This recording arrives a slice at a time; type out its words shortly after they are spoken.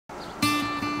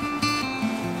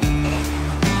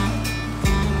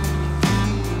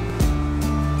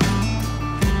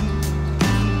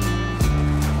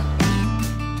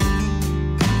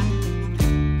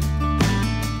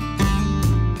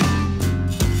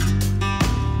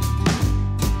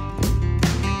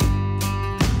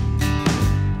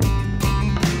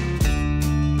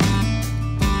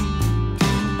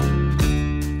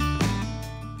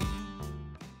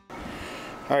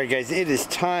Alright guys, it is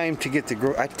time to get the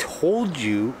grill. I told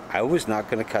you I was not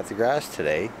going to cut the grass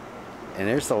today. And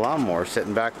there's the lawnmower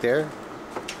sitting back there.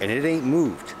 And it ain't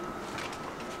moved.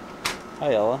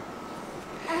 Hi Ella.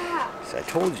 So I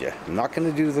told you, I'm not going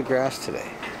to do the grass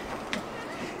today.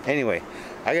 Anyway,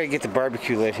 I got to get the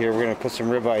barbecue lit here. We're going to put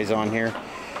some ribeyes on here.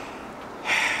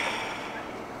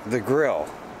 The grill.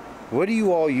 What do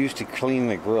you all use to clean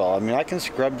the grill? I mean, I can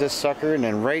scrub this sucker and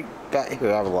then right back here,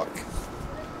 have a look.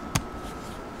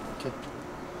 Okay.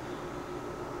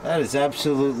 That is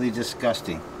absolutely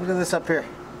disgusting. Look at this up here.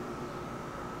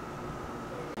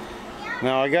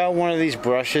 Now I got one of these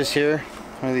brushes here,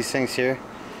 one of these things here,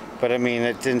 but I mean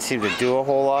it didn't seem to do a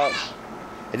whole lot.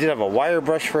 I did have a wire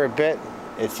brush for a bit.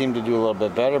 It seemed to do a little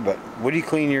bit better, but what do you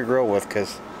clean your grill with?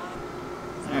 Alright,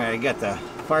 I got the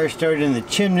fire started in the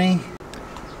chimney.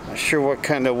 Not sure what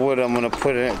kind of wood I'm going to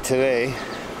put in it today.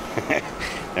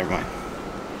 Never mind.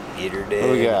 Eater day.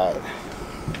 What we got?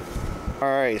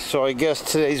 Alright, so I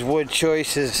guess today's wood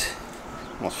choice is,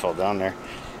 almost fell down there,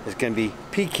 is going to be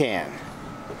pecan.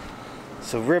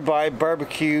 So ribeye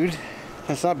barbecued.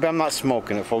 It's not, I'm not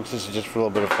smoking it, folks. This is just for a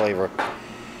little bit of flavor.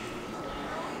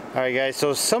 Alright guys,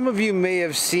 so some of you may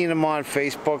have seen them on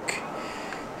Facebook.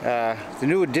 The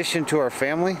new addition to our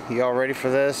family. You all ready for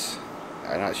this?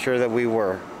 I'm not sure that we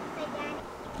were.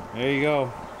 There you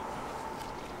go.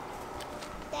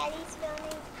 Daddy's filming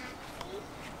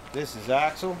Axie. This is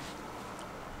Axel.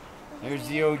 There's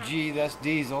the OG, that's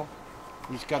Diesel.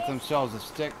 He's got themselves a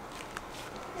stick.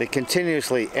 They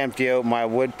continuously empty out my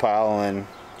wood pile and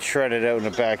shred it out in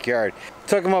the backyard.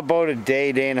 Took them about a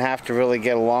day and a half to really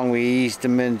get along. We eased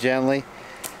them in gently.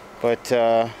 But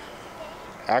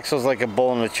Axel's like a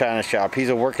bull in a china shop. He's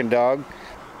a working dog.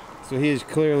 So he is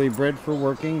clearly bred for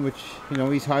working, which, you know,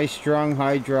 he's high strung,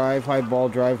 high drive, high ball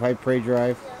drive, high prey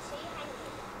drive.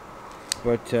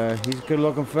 But he's a good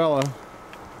looking fella.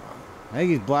 I think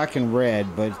he's black and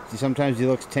red, but sometimes he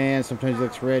looks tan, sometimes he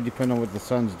looks red, depending on what the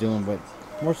sun's doing, but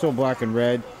more so black and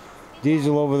red.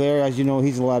 Diesel over there, as you know,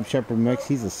 he's a lab shepherd mix.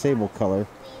 He's a sable color.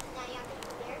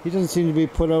 He doesn't seem to be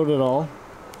put out at all.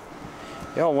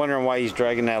 Y'all wondering why he's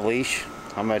dragging that leash?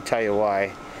 I'm going to tell you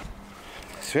why.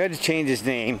 So we had to change his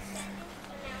name.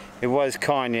 It was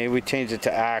Kanye. We changed it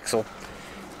to Axel.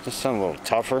 Just something a little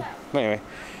tougher. But anyway,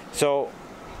 so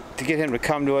to get him to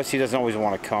come to us, he doesn't always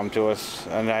want to come to us.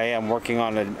 And I am working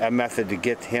on a method to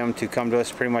get him to come to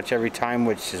us pretty much every time,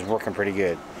 which is working pretty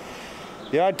good.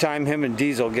 The odd time, him and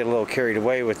Diesel get a little carried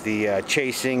away with the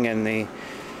chasing and the, you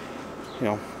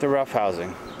know, the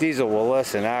roughhousing. Diesel will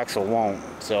listen, Axel won't.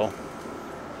 So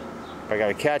if I got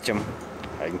to catch him,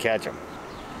 I can catch him.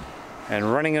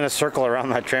 And running in a circle around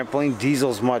that trampoline,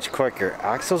 Diesel's much quicker.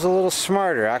 Axel's a little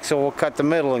smarter. Axel will cut the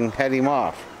middle and head him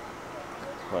off.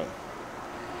 But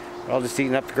we're all just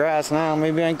eating up the grass now.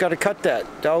 Maybe I ain't got to cut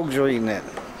that. Dogs are eating it.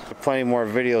 Plenty more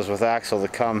videos with Axel to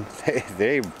come.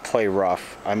 They play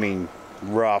rough. I mean,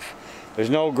 rough.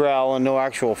 There's no growling, no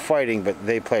actual fighting, but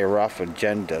they play rough, and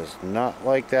Jen does not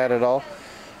like that at all.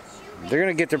 They're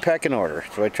going to get their pecking order.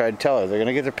 So I tried to tell her. They're going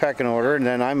to get their pecking order, and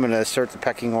then I'm going to assert the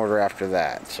pecking order after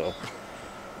that. So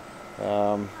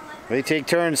they take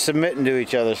turns submitting to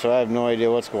each other, so I have no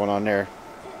idea what's going on there.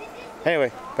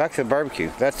 Anyway, back to the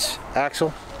barbecue. That's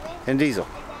Axel and Diesel.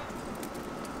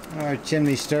 Our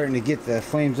chimney's starting to get the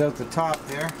flames out the top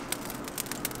there.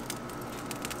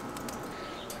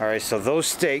 Alright, so those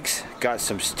steaks got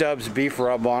some Stubbs beef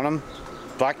rub on them,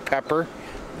 black pepper,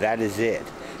 that is it.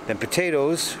 Then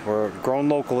potatoes were grown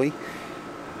locally.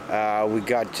 We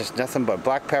got just nothing but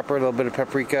black pepper, a little bit of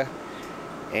paprika,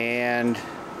 and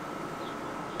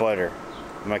butter.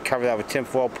 I'm going to cover that with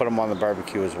tinfoil, put them on the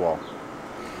barbecue as well.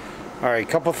 Alright,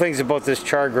 a couple things about this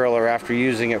char griller after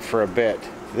using it for a bit.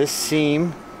 This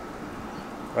seam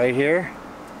right here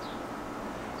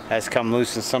has come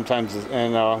loose, and sometimes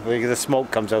the smoke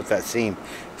comes out that seam.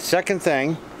 Second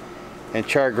thing, in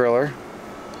char griller,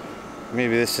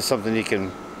 maybe this is something you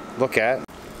can look at.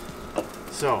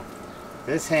 So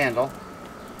this handle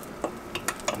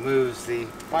moves the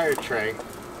fire tray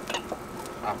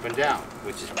up and down,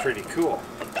 which is pretty cool.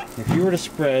 If you were to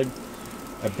spread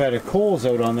a bed of coals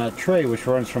out on that tray, which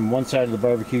runs from one side of the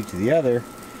barbecue to the other,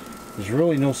 there's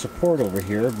really no support over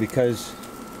here because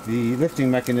the lifting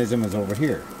mechanism is over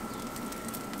here.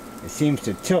 It seems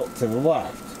to tilt to the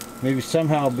left. Maybe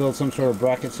somehow build some sort of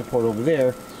bracket support over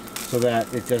there so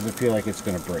that it doesn't feel like it's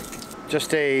going to break.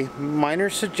 Just a minor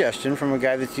suggestion from a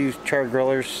guy that's used char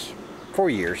grillers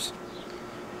for years.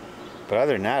 But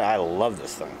other than that, I love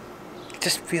this thing. It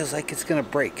just feels like it's going to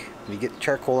break when you get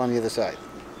charcoal on the other side.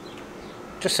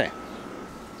 Just saying.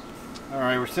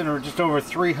 Alright, we're sitting at just over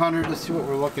 300. Let's see what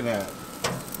we're looking at.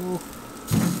 Ooh.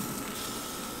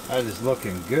 That is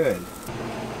looking good.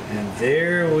 And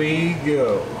there we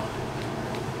go.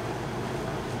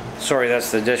 Sorry, that's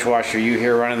the dishwasher you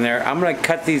hear running there. I'm gonna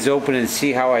cut these open and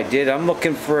see how I did. I'm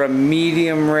looking for a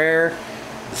medium rare.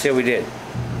 Let's see how we did.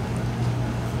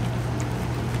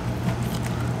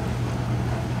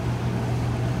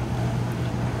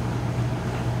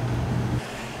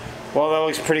 Well, that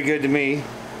looks pretty good to me.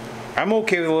 I'm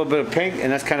okay with a little bit of pink,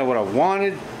 and that's kind of what I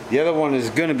wanted. The other one is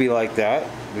gonna be like that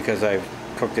because I've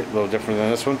cooked it a little different than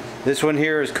this one. This one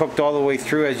here is cooked all the way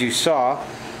through, as you saw,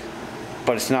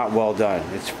 but it's not well done.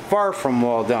 It's far from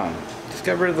well done. Just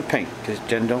got rid of the pink because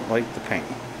Jen don't like the pink.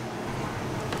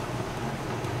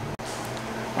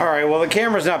 Alright, well the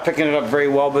camera's not picking it up very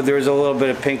well, but there's a little bit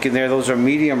of pink in there. Those are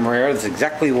medium rare. That's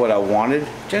exactly what I wanted.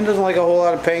 Jen doesn't like a whole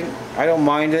lot of pink. I don't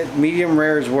mind it. Medium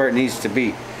rare is where it needs to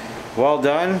be. Well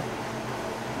done.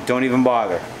 Don't even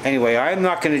bother. Anyway, I'm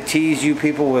not going to tease you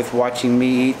people with watching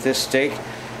me eat this steak,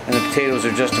 and the potatoes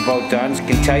are just about done. I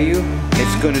can tell you,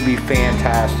 it's going to be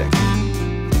fantastic.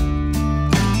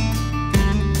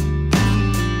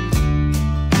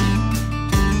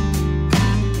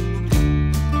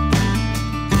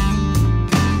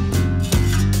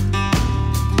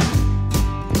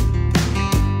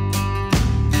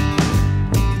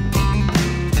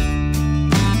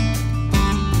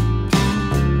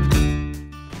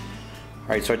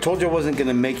 Alright, so I told you I wasn't going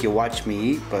to make you watch me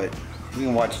eat, but you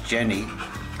can watch Jen eat.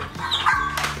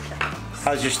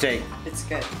 How's your steak? It's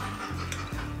good.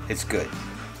 It's good.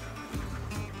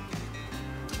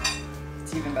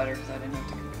 It's even better because I didn't have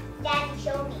to cook it. Daddy,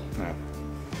 show me. No.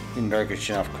 In America,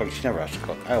 she doesn't have to cook. She never has to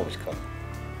cook. I always cook.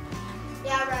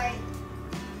 Yeah, right.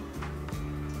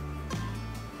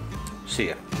 See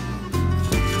ya.